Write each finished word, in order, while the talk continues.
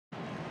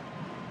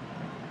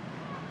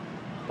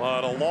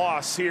But a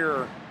loss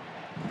here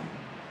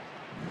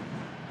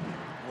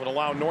would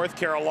allow North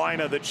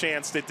Carolina the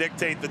chance to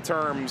dictate the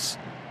terms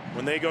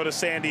when they go to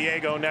San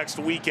Diego next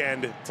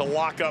weekend to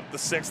lock up the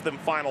 6th and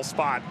final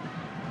spot.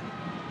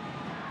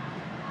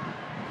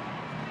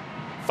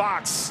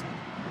 Fox,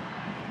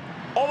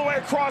 all the way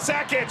across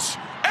Ekic.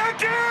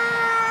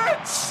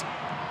 Ekic!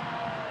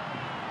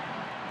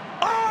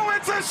 Oh,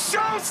 it's a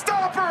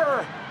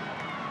showstopper!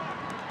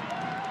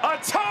 A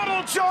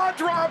total jaw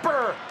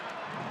dropper.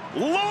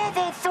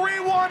 Louisville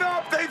 3-1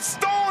 up. They've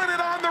stolen it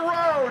on the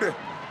road.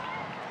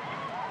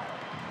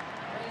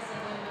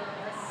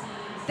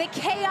 The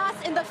chaos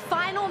in the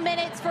final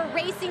minutes for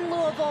Racing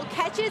Louisville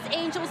catches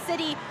Angel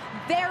City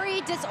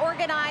very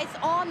disorganized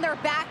on their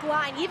back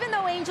line. Even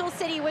though Angel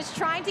City was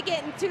trying to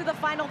get into the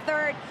final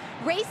third,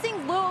 Racing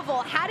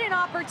Louisville had an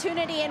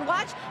opportunity, and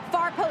watch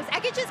far post.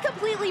 Ekic is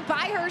completely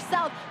by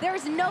herself.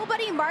 There's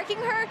nobody marking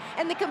her,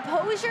 and the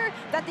composure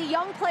that the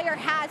young player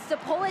has to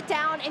pull it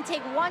down and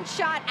take one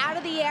shot out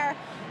of the air.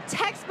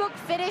 Textbook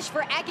finish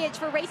for Ekic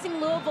for Racing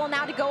Louisville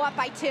now to go up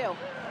by 2.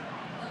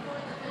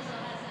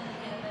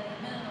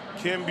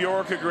 Kim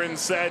Bjorkegren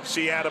said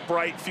she had a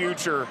bright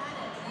future.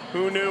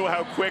 Who knew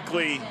how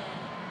quickly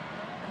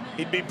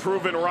he'd be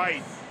proven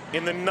right?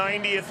 In the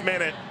 90th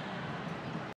minute,